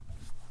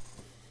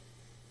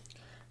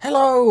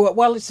Hello.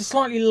 Well, it's a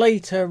slightly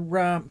later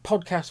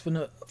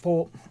podcast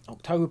for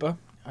October.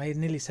 I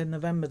nearly said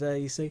November there,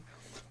 you see,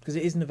 because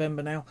it is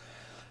November now.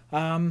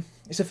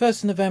 It's the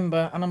 1st of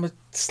November, and I'm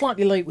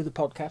slightly late with the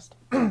podcast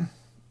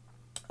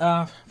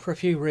for a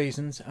few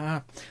reasons,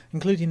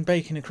 including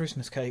baking a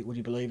Christmas cake. Would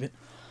you believe it?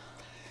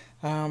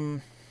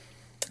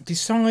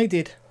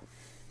 Decided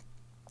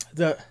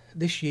that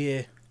this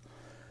year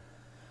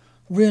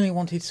really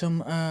wanted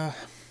some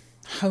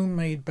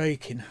homemade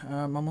baking.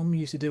 My mum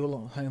used to do a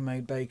lot of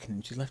homemade baking,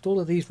 and she's left all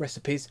of these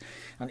recipes,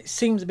 and it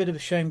seems a bit of a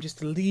shame just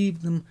to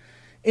leave them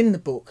in the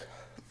book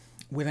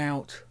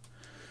without,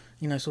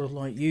 sort of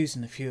like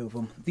using a few of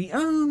them. The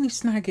only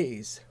snag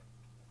is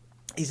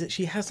that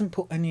she hasn't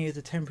put any of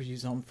the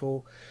temperatures on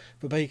for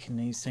baking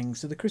these things.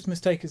 So the Christmas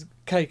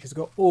cake has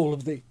got all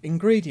of the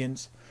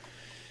ingredients,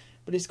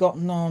 but it's got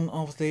none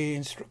of the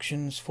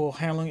instructions for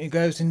how long it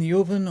goes in the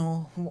oven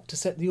or what to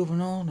set the oven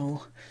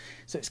on.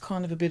 So it's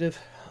kind of a bit of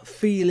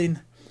feeling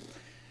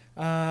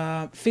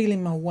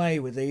my way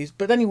with these.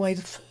 But anyway,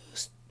 the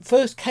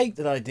first cake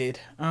that I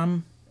did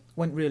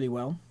went really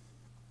well.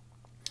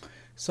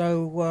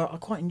 So I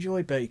quite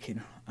enjoy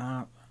baking,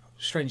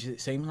 strange as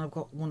it seems. And I've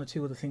got one or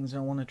two other things I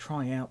want to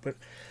try out. But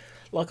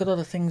like a lot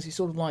of things, it's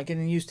sort of like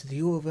getting used to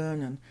the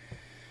oven and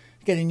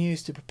getting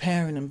used to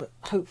preparing them. But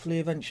hopefully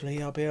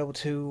eventually I'll be able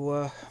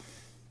to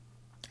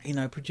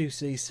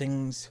produce these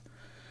things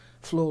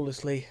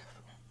flawlessly,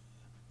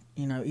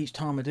 each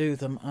time I do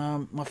them.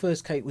 My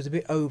first cake was a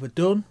bit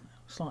overdone,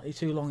 slightly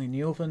too long in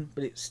the oven,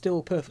 but it's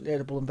still perfectly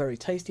edible and very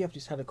tasty. I've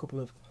just had a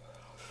couple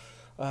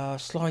of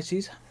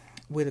slices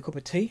with a cup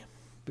of tea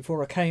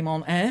before I came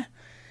on air,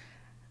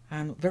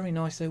 and very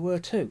nice they were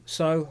too.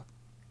 So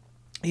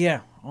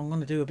yeah, I'm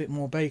going to do a bit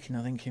more baking,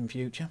 I think, in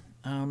future.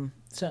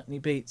 Certainly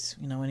beats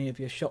any of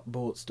your shop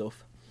bought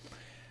stuff.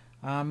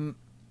 But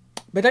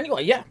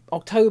anyway, yeah,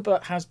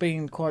 October has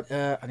been quite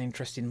an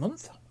interesting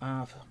month.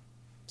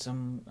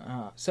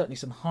 Certainly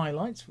some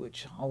highlights,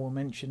 which I will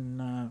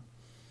mention a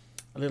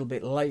little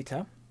bit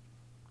later.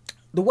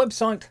 The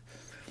website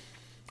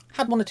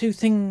had one or two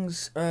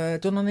things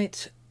done on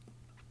it,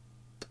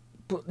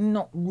 but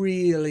not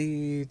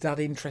really that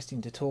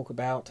interesting to talk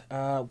about.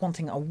 One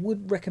thing I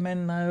would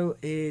recommend, though,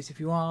 is if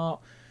you are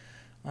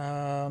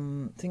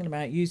thinking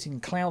about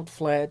using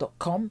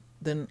cloudflare.com,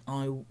 then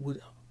I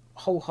would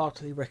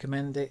wholeheartedly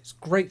recommend it. It's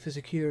great for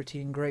security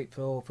and great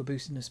for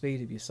boosting the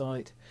speed of your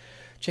site.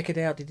 Check it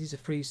out. It is a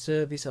free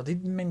service. I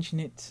did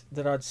mention it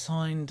that I'd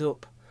signed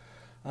up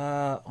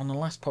on the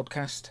last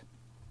podcast.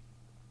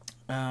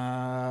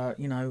 I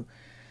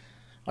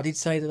did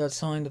say that I'd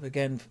signed up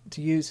again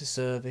to use the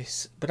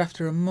service, but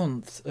after a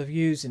month of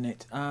using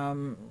it,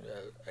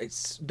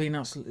 it's been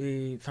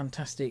absolutely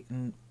fantastic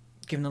and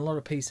given a lot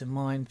of peace of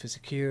mind for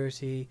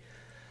security.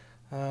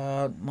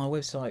 My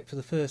website, for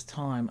the first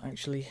time,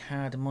 actually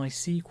had a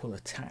MySQL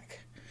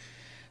attack,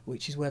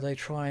 which is where they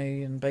try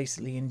and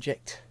basically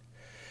inject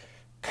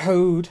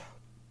code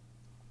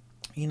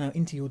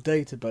into your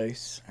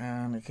database,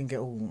 and it can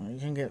get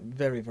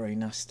very, very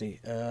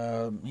nasty.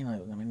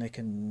 They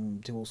can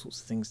do all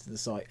sorts of things to the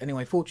site.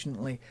 Anyway,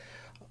 fortunately,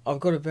 I've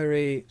got a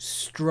very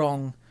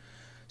strong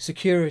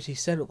security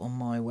setup on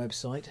my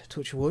website,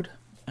 touch wood,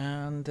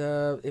 and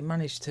it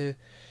managed to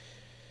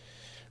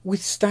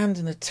withstand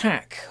an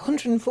attack.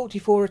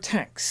 144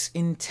 attacks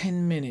in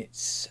 10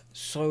 minutes.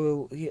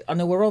 So I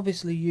know we're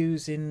obviously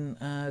using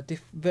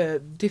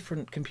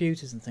different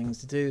computers and things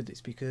to do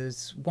this,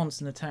 because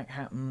once an attack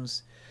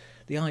happens,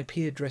 the IP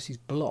address is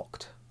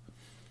blocked,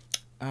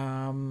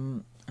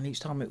 and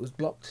each time it was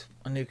blocked,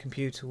 a new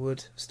computer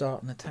would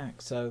start an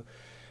attack. So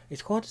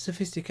it's quite a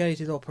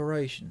sophisticated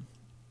operation.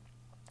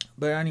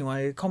 But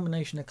anyway, a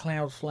combination of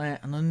Cloudflare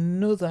and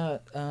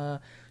another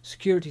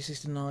security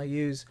system I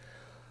use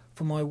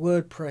for my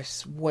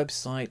WordPress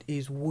website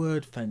is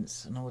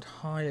WordFence, and I would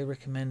highly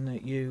recommend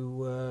that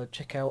you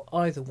check out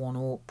either one,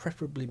 or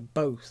preferably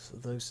both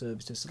of those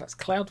services. So that's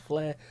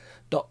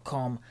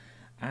cloudflare.com,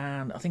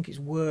 and I think it's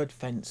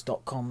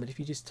wordfence.com, but if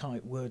you just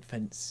type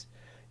WordFence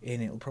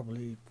in, it'll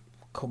probably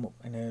come up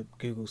in a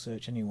Google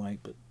search anyway.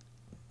 But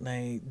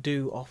they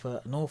do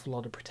offer an awful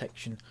lot of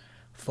protection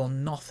for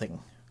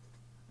nothing,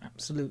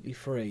 absolutely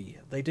free.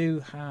 They do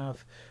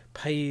have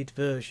paid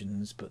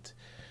versions, but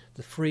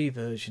the free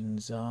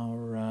versions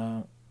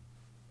are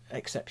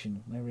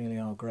exceptional. They really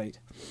are great.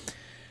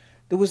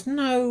 There was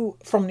no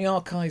From the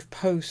Archive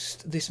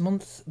post this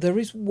month. There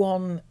is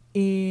one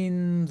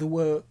in the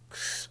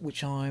works,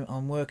 which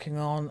I'm working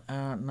on,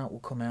 and that will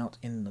come out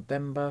in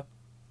November.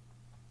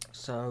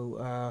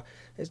 So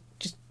it's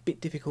just a bit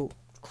difficult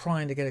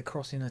trying to get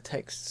across in a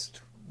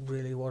text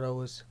really what I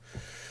was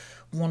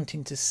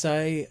wanting to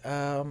say.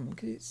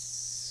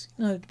 It's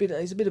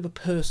it's a bit of a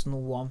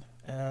personal one.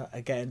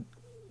 Again,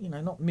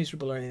 not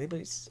miserable or anything, but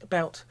it's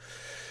about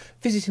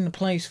visiting a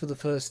place for the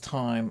first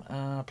time,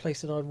 a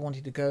place that I'd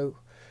wanted to go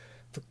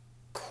for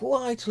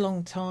quite a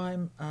long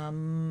time,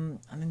 and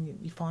then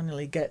you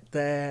finally get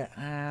there,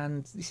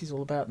 and this is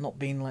all about not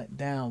being let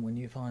down when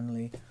you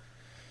finally...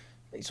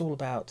 It's all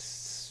about,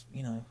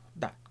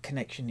 that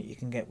connection that you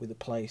can get with the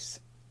place.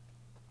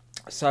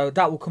 So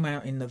that will come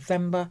out in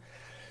November.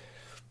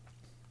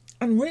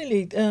 And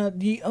really,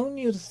 the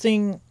only other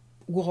thing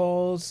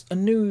was a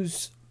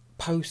news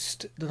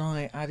post that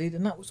I added,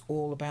 and that was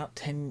all about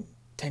 10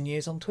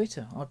 years on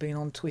Twitter. I've been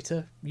on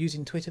Twitter,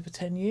 using Twitter for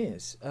 10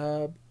 years.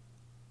 I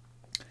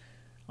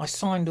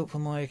signed up for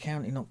my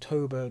account in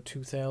October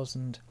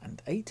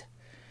 2008.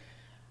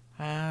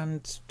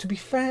 And to be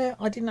fair,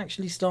 I didn't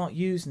actually start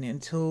using it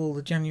until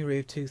the January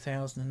of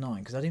 2009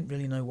 because I didn't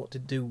really know what to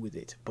do with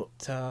it.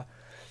 But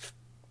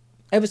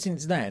ever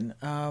since then,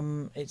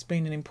 it's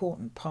been an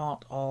important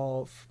part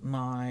of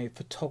my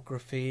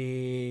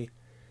photography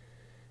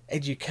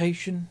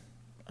education,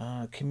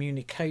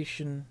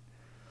 communication.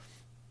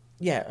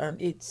 Yeah,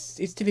 and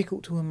it's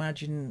difficult to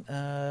imagine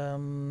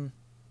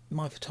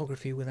my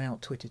photography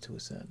without Twitter to a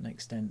certain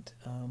extent.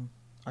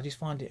 I just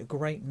find it a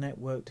great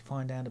network to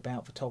find out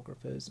about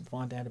photographers and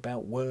find out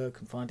about work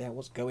and find out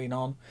what's going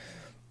on.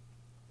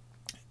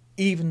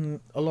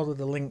 Even a lot of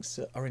the links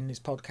that are in this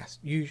podcast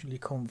usually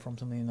come from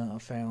something that I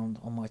found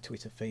on my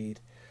Twitter feed.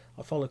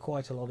 I follow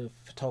quite a lot of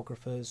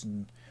photographers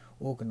and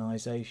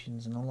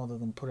organisations, and a lot of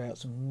them put out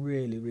some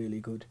really, really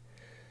good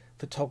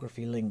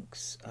photography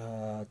links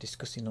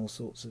discussing all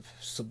sorts of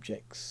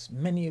subjects,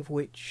 many of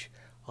which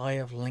I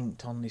have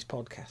linked on this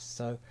podcast.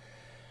 So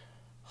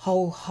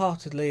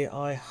wholeheartedly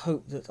I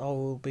hope that I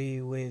will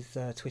be with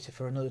Twitter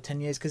for another 10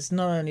 years, because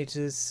not only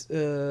does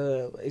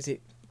is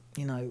it,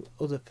 you know,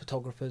 other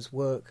photographers'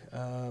 work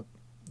that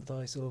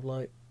I sort of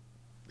like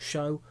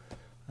show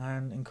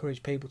and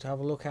encourage people to have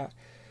a look at,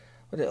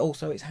 but it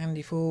also it's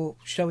handy for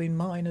showing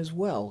mine as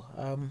well.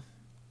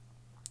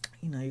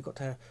 You know, you've got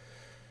to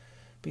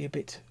be a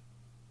bit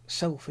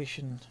selfish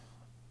and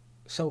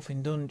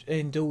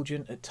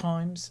self-indulgent at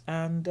times,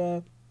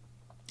 and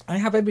I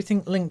have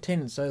everything linked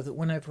in so that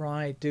whenever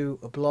I do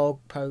a blog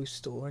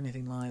post or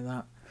anything like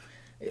that,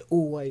 it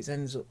always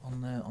ends up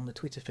on the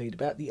Twitter feed.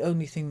 About the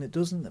only thing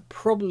that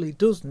probably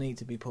does need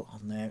to be put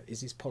on there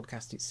is this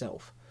podcast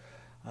itself,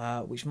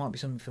 which might be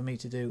something for me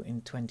to do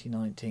in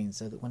 2019,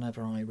 so that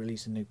whenever I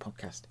release a new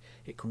podcast,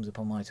 it comes up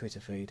on my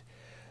Twitter feed,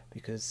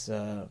 because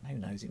who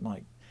knows, it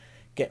might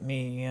get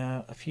me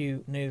a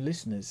few new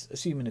listeners,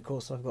 assuming of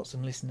course I've got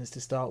some listeners to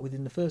start with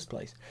in the first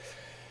place.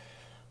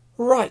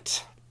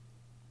 Right.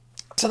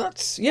 So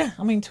that's, yeah,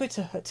 I mean,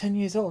 Twitter at 10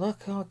 years old, I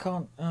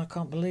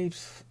can't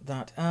believe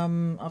that.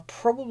 I've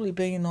probably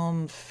been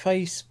on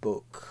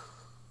Facebook.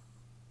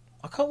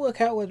 I can't work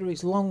out whether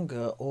it's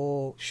longer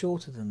or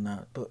shorter than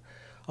that, but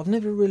I've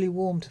never really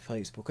warmed to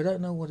Facebook. I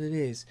don't know what it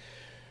is.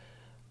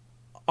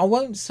 I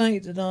won't say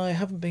that I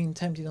haven't been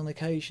tempted on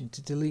occasion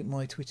to delete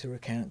my Twitter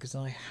account, because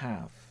I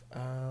have.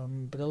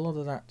 But a lot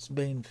of that's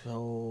been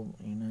for,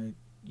 you know,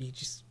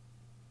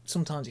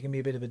 sometimes it can be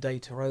a bit of a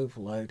data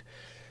overload.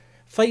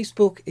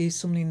 Facebook is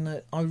something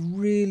that I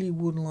really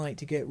would like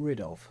to get rid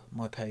of,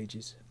 my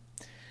pages.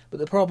 But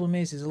the problem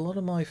is a lot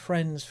of my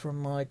friends from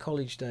my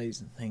college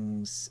days and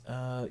things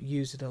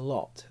use it a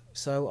lot.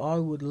 So I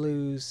would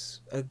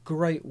lose a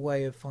great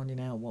way of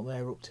finding out what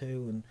they're up to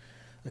and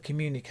a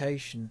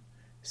communication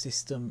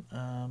system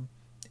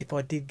if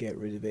I did get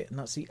rid of it. And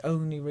that's the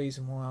only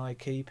reason why I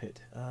keep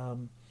it.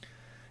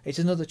 It's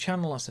another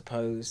channel, I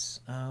suppose.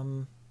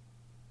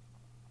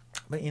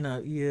 But you know,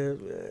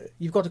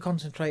 you've got to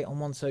concentrate on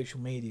one social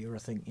media. I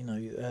think, you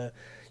know,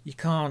 you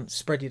can't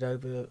spread it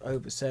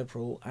over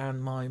several.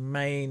 And my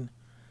main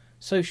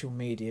social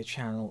media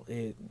channel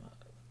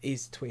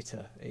is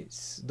Twitter.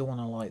 It's the one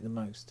I like the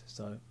most.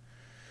 So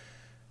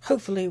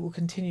hopefully it will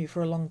continue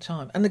for a long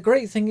time. And the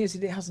great thing is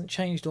that it hasn't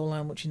changed all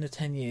that much in the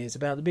 10 years.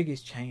 About the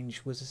biggest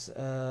change was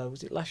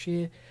it last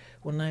year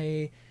when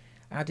they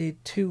added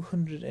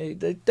 200.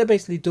 They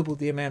basically doubled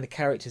the amount of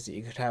characters that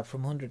you could have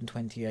from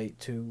 128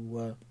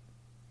 to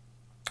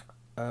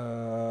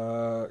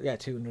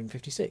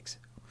 256.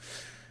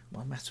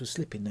 My maths was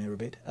slipping there a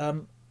bit.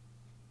 And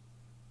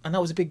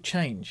that was a big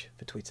change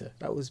for Twitter.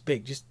 That was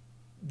big, just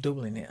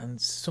doubling it. And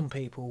some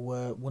people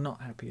were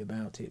not happy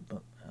about it,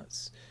 but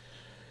that's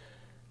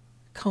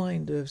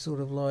kind of sort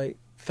of like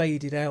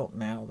faded out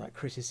now, that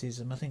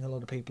criticism. I think a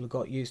lot of people have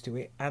got used to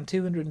it. And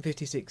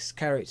 256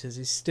 characters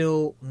is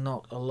still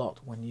not a lot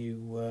when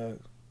you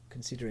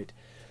consider it.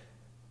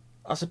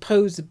 I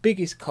suppose the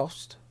biggest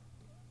cost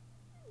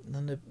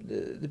and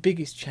the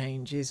biggest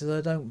change is that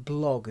I don't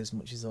blog as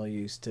much as I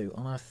used to,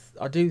 and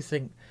I do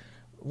think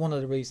one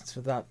of the reasons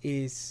for that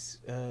is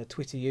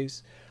Twitter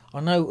use.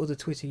 I know other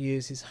Twitter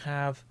users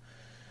have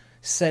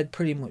said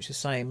pretty much the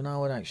same, and I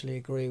would actually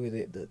agree with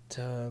it,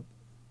 that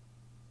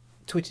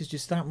Twitter's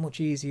just that much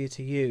easier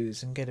to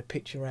use and get a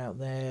picture out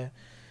there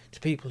to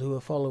people who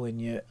are following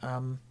you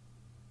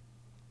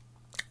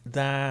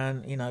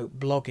than, you know,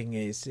 blogging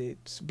is.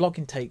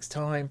 Blogging takes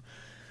time.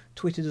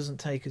 Twitter doesn't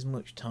take as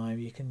much time.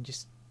 You can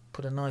just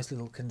put a nice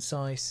little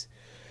concise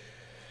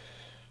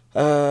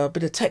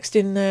bit of text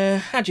in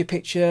there, add your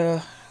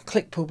picture,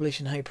 click publish,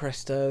 and hey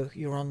presto,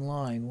 you're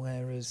online.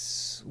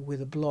 Whereas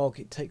with a blog,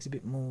 it takes a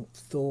bit more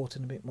thought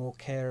and a bit more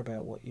care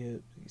about what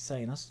you're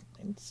saying.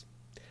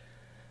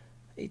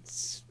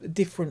 It's a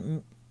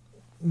different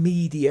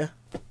media,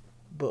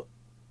 but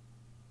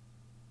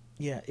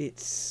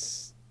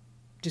it's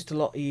just a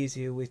lot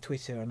easier with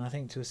Twitter, and I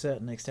think to a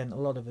certain extent a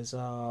lot of us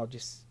are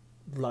just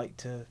like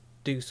to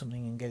do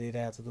something and get it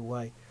out of the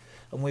way.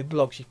 And with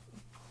blogs, you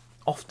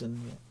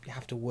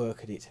have to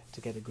work at it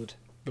to get a good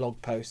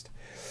blog post.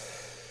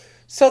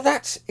 So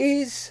that's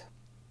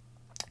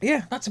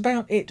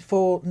about it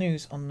for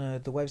news on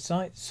the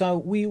website. So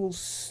we will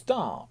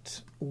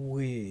start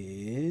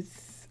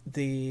with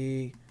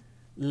the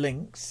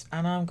links,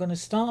 and I'm going to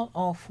start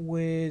off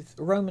with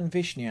Roman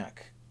Vishniak,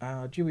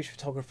 a Jewish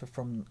photographer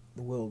from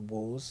the World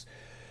Wars.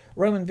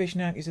 Roman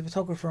Vishniak is a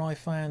photographer I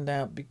found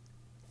out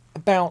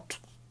about,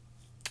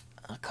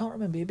 I can't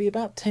remember, it'd be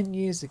about 10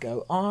 years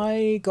ago.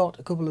 I got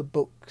a couple of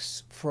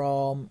books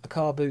from a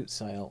car boot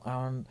sale,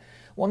 and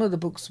one of the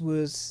books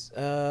was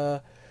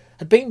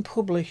had been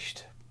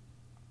published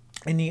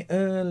in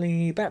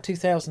the about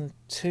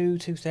 2002,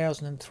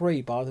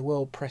 2003 by the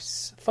World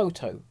Press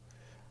Photo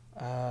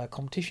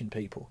competition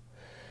people.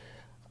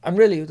 And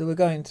really, they were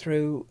going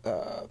through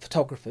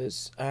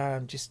photographers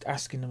and just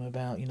asking them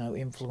about,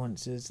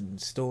 influencers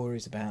and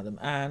stories about them.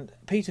 And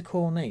Peter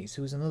Cornice,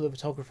 who was another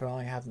photographer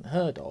I hadn't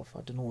heard of,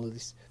 I'd done all of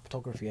this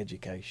photography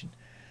education.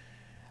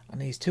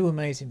 And these two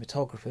amazing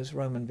photographers,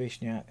 Roman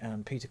Vishniak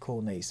and Peter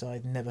Cornice,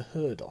 I'd never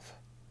heard of.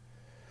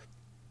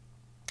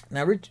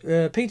 Now,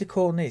 Peter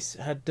Cornice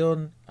had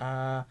done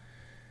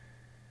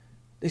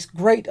this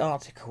great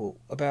article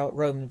about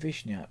Roman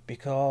Vishniak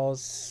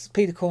because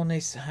Peter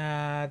Cornice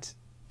had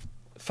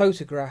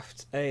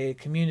photographed a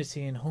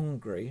community in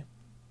Hungary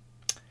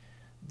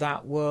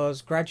that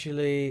was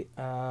gradually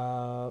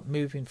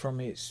moving from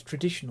its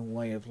traditional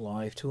way of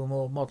life to a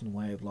more modern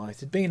way of life.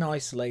 It had been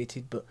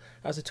isolated, but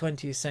as the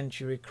 20th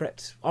century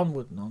crept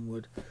onward and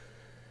onward,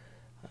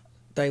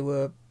 they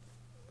were,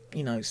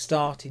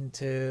 starting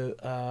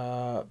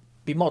to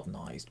be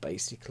modernised,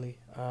 basically.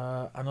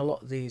 And a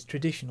lot of these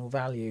traditional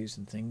values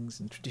and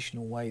things and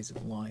traditional ways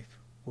of life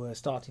were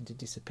starting to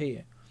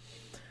disappear.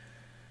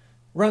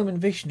 Roman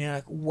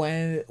Vishniak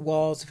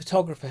was a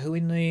photographer who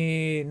in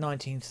the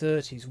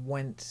 1930s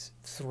went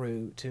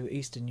through to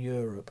Eastern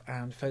Europe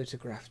and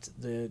photographed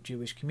the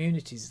Jewish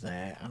communities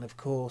there. And of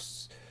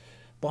course,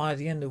 by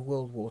the end of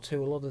World War II,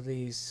 a lot of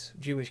these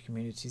Jewish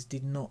communities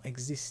did not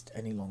exist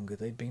any longer.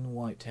 They'd been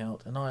wiped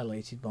out,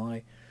 annihilated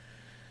by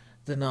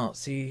the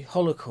Nazi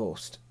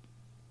Holocaust.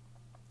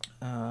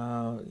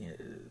 The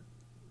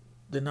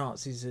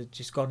Nazis had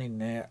just gone in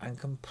there and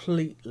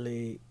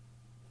completely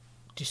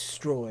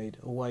destroyed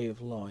a way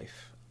of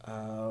life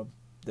that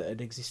had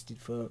existed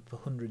for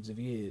hundreds of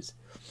years.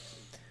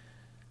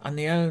 And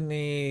the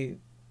only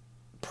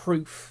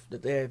proof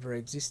that they ever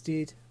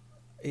existed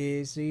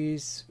is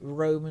these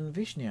Roman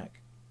Vishniak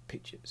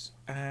pictures.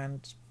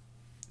 And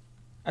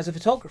as a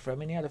photographer,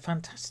 he had a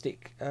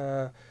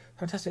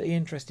fantastically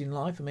interesting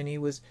life. He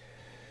was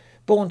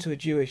born to a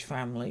Jewish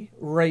family,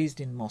 raised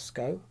in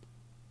Moscow.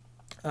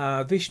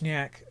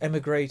 Vishniak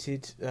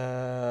emigrated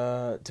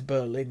to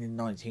Berlin in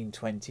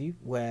 1920,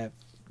 where,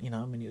 it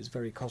was a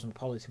very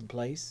cosmopolitan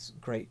place,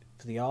 great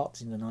for the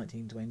arts in the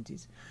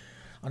 1920s.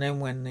 And then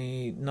when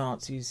the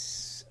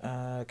Nazis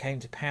came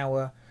to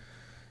power,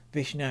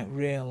 Vishniak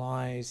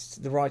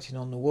realised the writing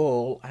on the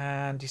wall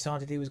and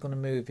decided he was going to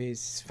move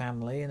his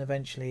family, and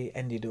eventually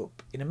ended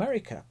up in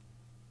America.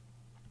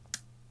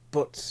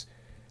 But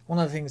one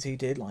of the things he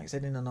did, like I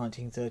said, in the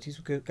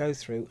 1930s, was go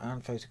through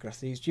and photograph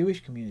these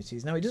Jewish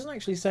communities. Now, it doesn't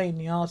actually say in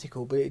the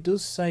article, but it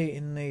does say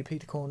in the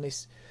Peter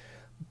Cornice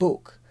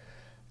book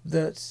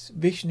that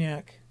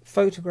Vishniak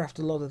photographed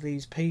a lot of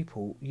these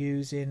people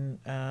using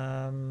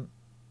a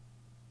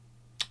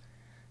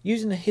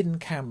hidden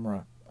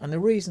camera. And the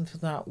reason for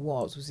that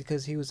was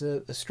because he was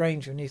a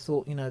stranger, and he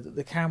thought, that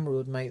the camera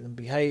would make them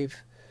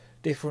behave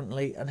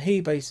differently, and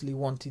he basically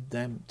wanted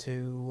them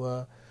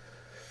to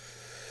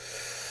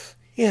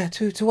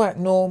act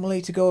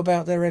normally, to go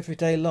about their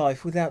everyday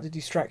life without the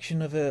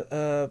distraction of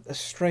a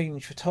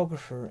strange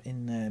photographer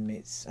in their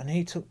midst. And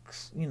he took,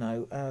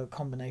 a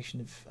combination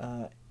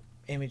of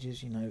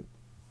images,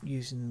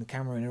 using the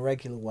camera in a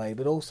regular way,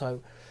 but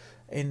also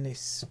in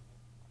this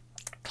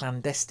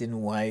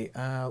clandestine way,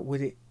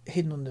 with it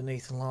hidden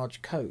underneath a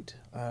large coat.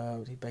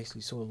 He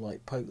basically sort of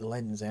like poked the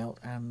lens out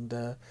and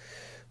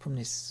from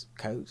this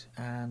coat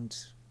and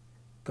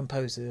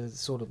composed a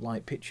sort of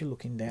like picture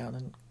looking down,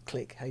 and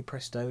click, hey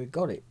presto, he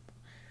got it.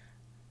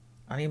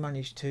 And he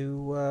managed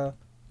to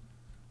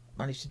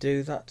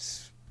do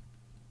that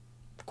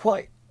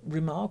quite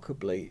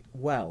remarkably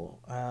well.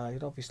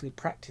 He'd obviously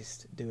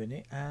practiced doing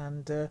it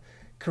and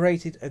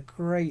created a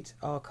great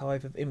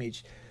archive of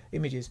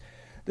images.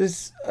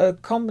 There's a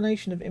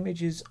combination of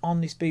images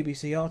on this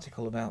BBC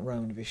article about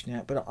Roman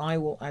Vishniak, but I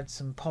will add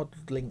some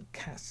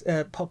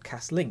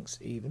podcast links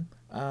even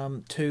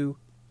to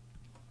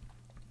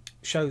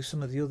show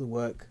some of the other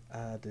work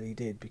that he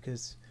did,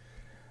 because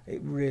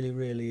it really,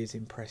 really is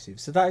impressive.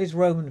 So that is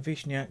Roman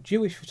Vishniak,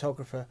 Jewish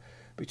photographer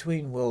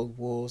between world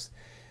wars.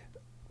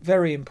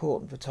 Very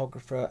important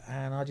photographer,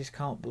 and I just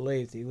can't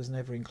believe that he was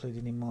never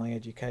included in my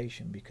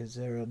education, because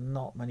there are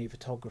not many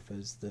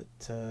photographers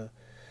that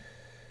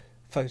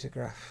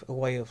photograph a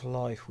way of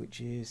life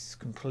which is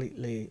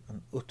completely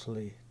and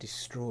utterly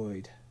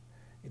destroyed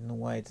in the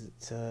way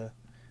that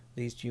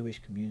these Jewish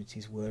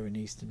communities were in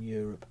Eastern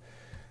Europe.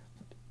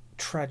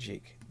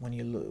 Tragic when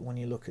you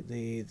look at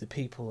the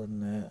people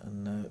and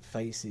the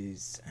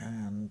faces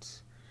and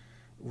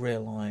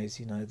realise,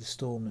 you know, the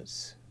storm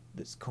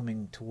that's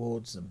coming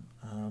towards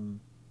them.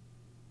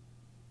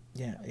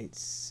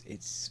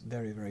 It's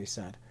very, very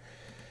sad.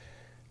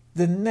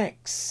 The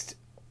next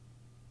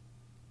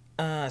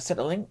set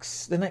of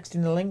links, the next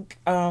in the link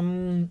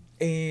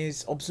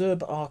is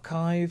Observer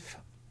Archive.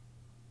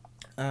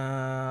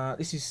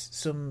 This is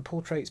some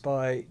portraits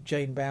by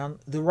Jane Bown.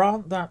 There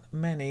aren't that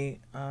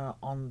many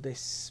on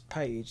this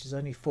page. There's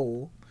only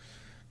 4.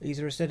 These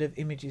are a set of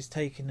images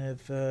taken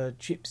of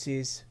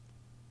gypsies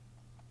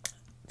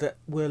that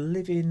were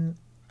living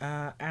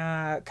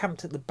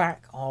camped at the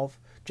back of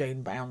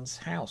Jane Bown's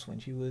house when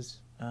she was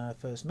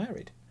first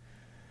married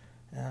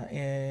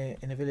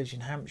in a village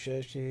in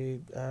Hampshire.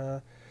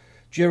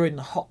 During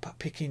the hop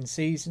picking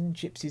season,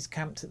 gypsies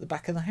camped at the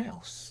back of the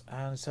house,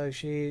 and so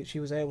she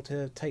was able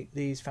to take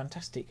these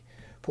fantastic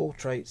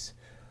portraits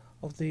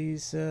of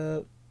these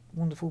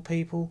wonderful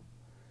people,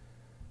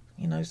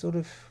 you know, sort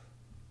of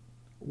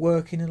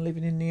working and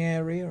living in the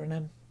area and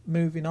then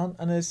moving on.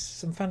 And there's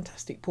some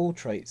fantastic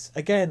portraits.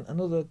 Again,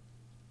 another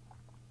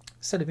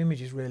set of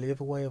images really of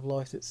a way of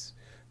life that's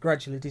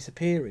gradually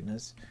disappearing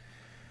as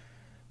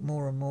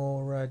more and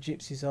more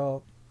gypsies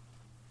are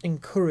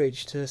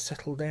encouraged to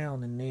settle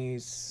down in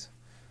these.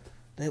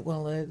 They're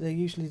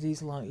usually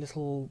these like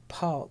little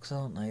parks,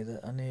 aren't they,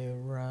 that are near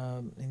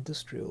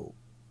industrial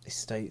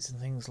estates and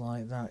things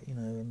like that, you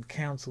know, and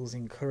councils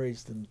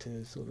encourage them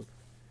to sort of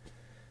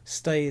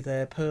stay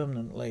there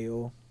permanently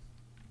or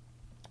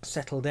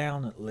settle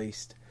down at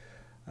least.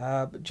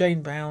 But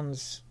Jane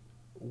Bown's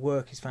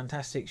work is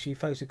fantastic. She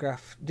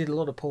did a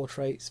lot of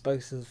portraits,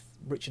 both of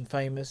rich and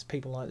famous,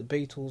 people like the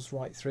Beatles,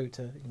 right through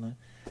to, you know,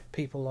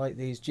 people like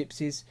these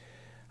gypsies.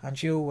 And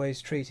she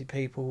always treated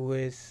people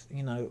with,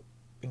 you know,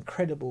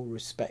 incredible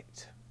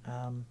respect.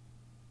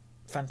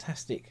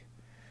 Fantastic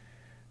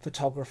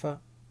photographer.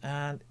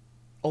 And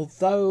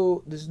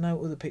although there's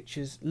no other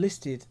pictures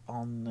listed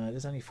on,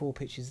 there's only 4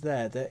 pictures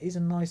there, there is a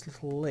nice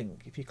little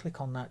link. If you click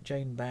on that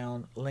Jane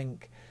Bown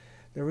link,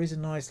 there is a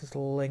nice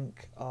little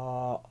link,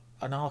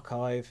 an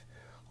archive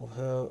of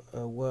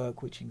her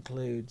work, which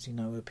includes, you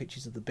know, her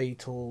pictures of the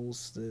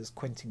Beatles. There's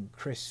Quentin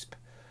Crisp,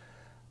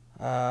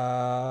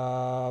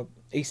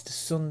 Easter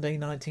Sunday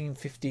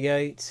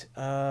 1958,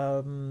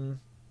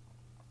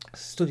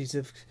 studies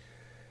of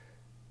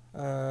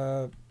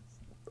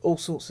all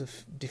sorts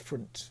of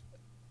different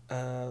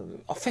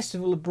a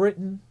Festival of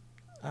Britain.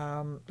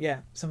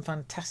 Some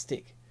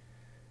fantastic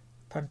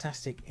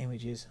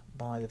images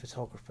by the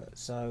photographer.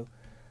 So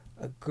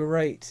a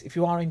great, if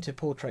you are into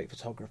portrait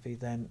photography,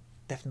 then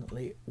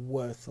definitely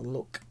worth a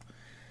look.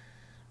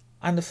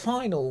 And the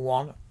final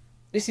one,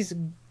 this is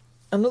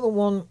another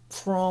one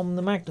from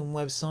the Magnum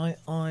website.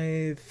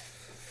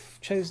 I've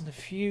chosen a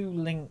few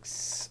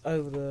links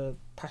over the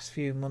past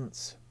few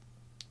months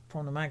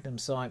from the Magnum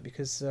site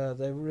because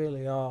they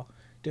really are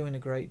doing a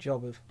great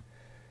job of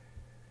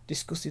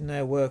discussing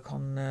their work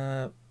on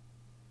their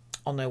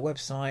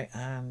website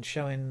and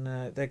showing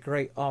their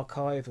great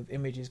archive of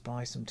images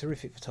by some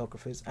terrific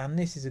photographers. And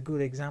this is a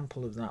good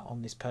example of that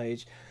on this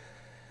page.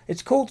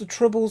 It's called The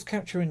Troubles,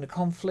 Capturing the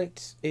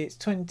Conflict. It's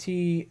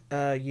 20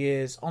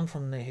 years on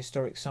from the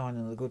historic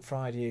signing of the Good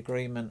Friday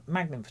Agreement.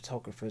 Magnum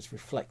photographers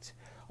reflect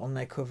on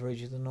their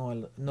coverage of the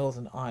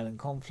Northern Ireland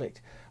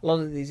conflict. A lot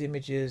of these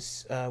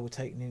images were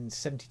taken in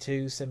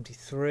 72,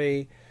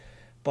 73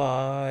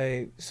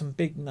 by some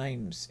big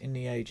names in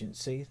the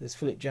agency. There's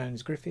Philip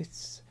Jones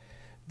Griffiths,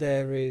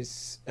 there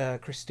is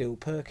Chris Steele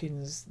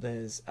Perkins,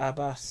 there's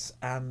Abbas,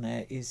 and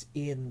there is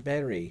Ian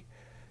Berry.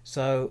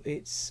 So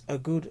it's a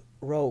good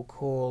roll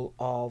call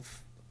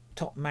of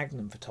top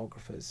Magnum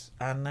photographers,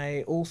 and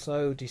they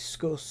also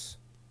discuss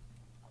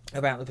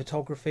about the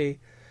photography,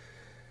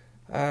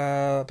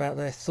 about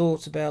their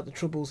thoughts about the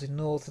troubles in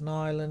Northern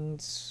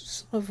Ireland,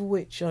 some of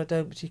which I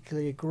don't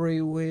particularly agree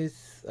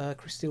with.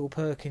 Chris Steele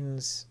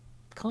Perkins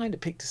kind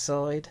of picked a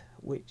side,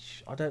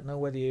 which I don't know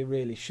whether you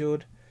really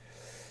should.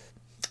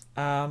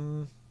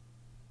 And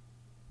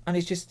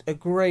it's just a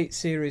great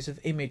series of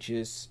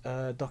images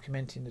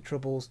documenting the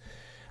troubles,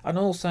 and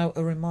also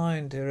a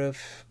reminder of,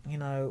 you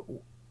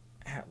know,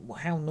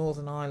 how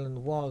Northern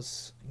Ireland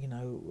was, you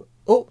know,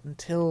 up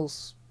until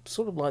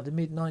sort of like the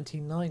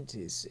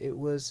mid-1990s. It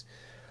was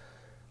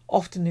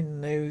often in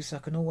the news. I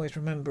can always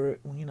remember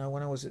it, you know,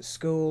 when I was at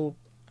school,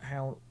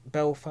 how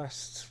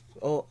Belfast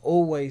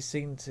always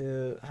seemed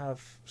to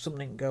have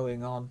something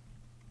going on,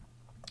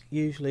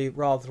 usually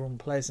rather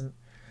unpleasant.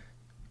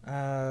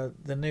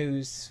 The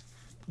news,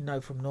 you know,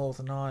 from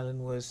Northern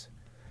Ireland was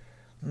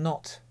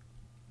not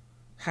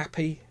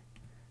happy,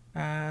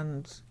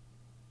 and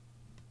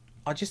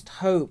I just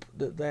hope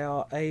that they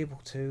are able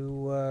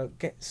to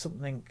get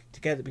something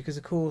together, because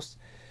of course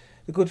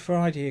the Good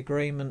Friday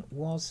Agreement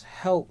was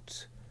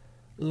helped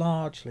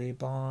largely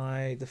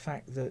by the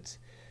fact that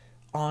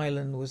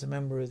Ireland was a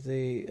member of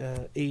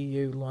the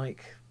EU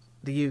like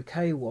the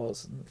UK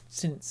was. And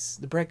since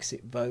the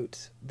Brexit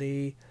vote,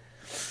 the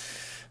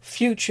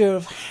future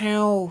of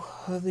how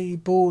the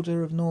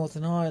border of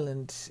Northern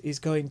Ireland is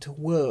going to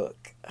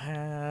work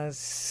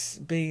has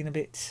been a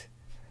bit...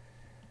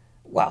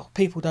 Well,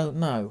 people don't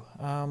know.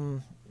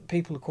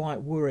 People are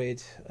quite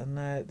worried, and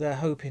they're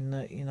hoping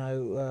that,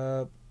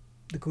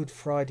 the Good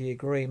Friday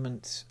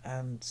Agreement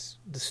and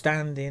the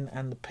standing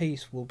and the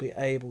peace will be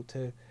able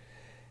to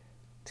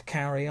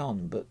carry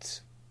on.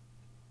 But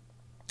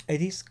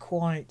it is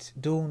quite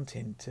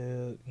daunting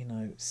to,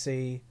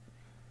 see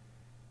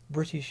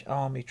British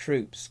Army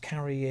troops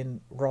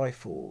carrying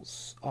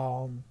rifles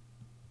on,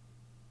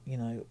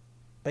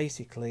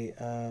 basically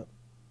the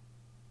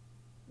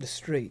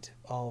street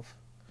of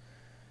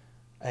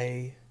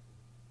a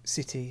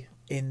city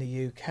in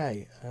the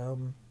UK.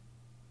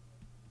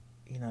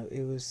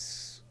 It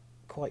was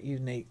quite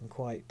unique and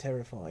quite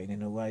terrifying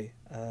in a way.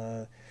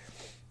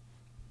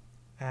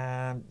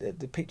 And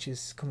the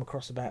pictures come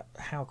across about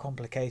how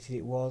complicated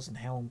it was and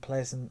how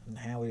unpleasant and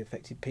how it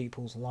affected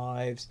people's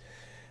lives.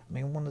 I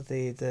mean, one of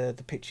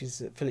the pictures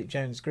that Philip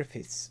Jones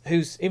Griffiths,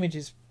 whose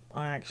images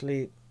I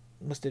actually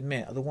must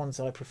admit are the ones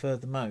I prefer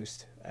the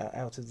most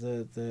out of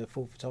the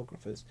four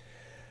photographers.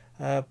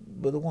 But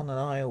the one that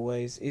I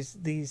always is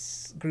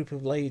these group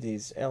of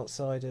ladies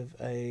outside of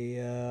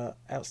a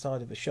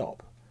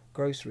shop,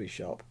 grocery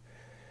shop,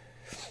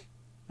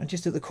 and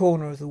just at the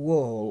corner of the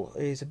wall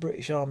is a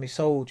British Army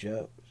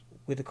soldier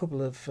with a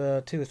couple of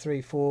 2 or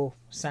 3, 4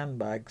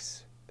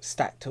 sandbags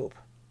stacked up,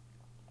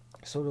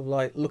 sort of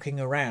like looking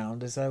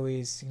around as though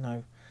he's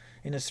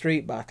in a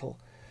street battle,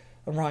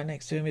 and right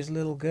next to him is a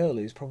little girl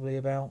who's probably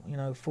about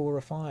 4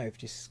 or 5,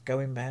 just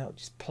going about,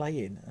 just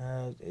playing.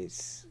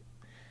 It's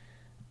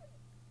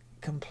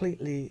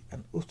completely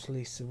and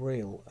utterly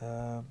surreal,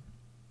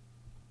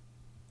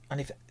 and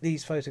if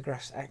these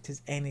photographs act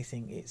as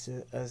anything, it's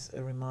as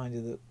a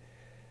reminder that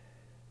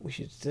we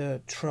should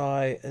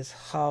try as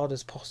hard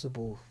as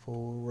possible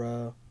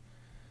to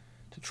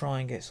try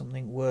and get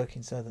something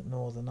working so that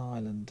Northern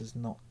Ireland does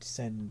not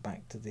descend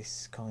back to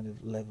this kind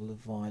of level of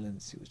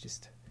violence. It was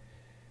just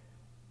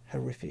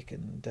horrific,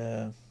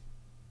 and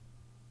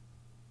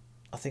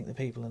I think the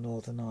people of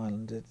Northern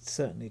Ireland are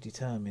certainly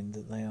determined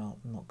that they are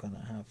not going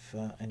to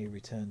have any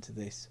return to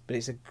this. But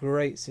it's a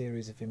great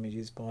series of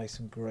images by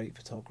some great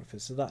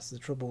photographers. So that's the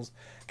Troubles,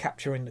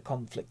 capturing the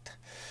conflict.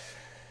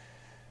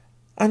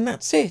 And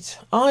that's it.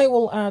 I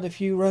will add a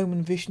few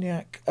Roman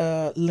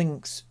Vishniac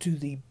links to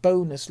the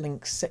bonus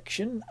links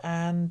section,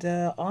 and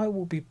I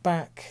will be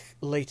back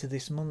later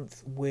this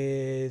month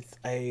with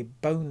a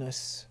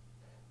bonus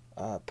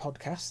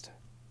podcast.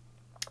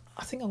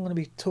 I think I'm going to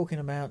be talking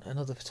about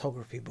another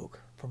photography book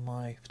from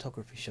my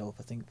photography shelf,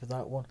 I think, for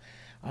that one.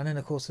 And then,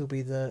 of course, there'll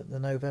be the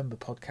November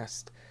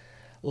podcast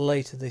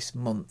later this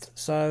month.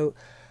 So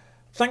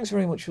thanks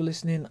very much for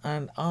listening,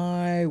 and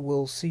I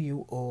will see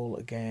you all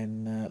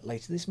again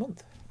later this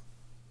month.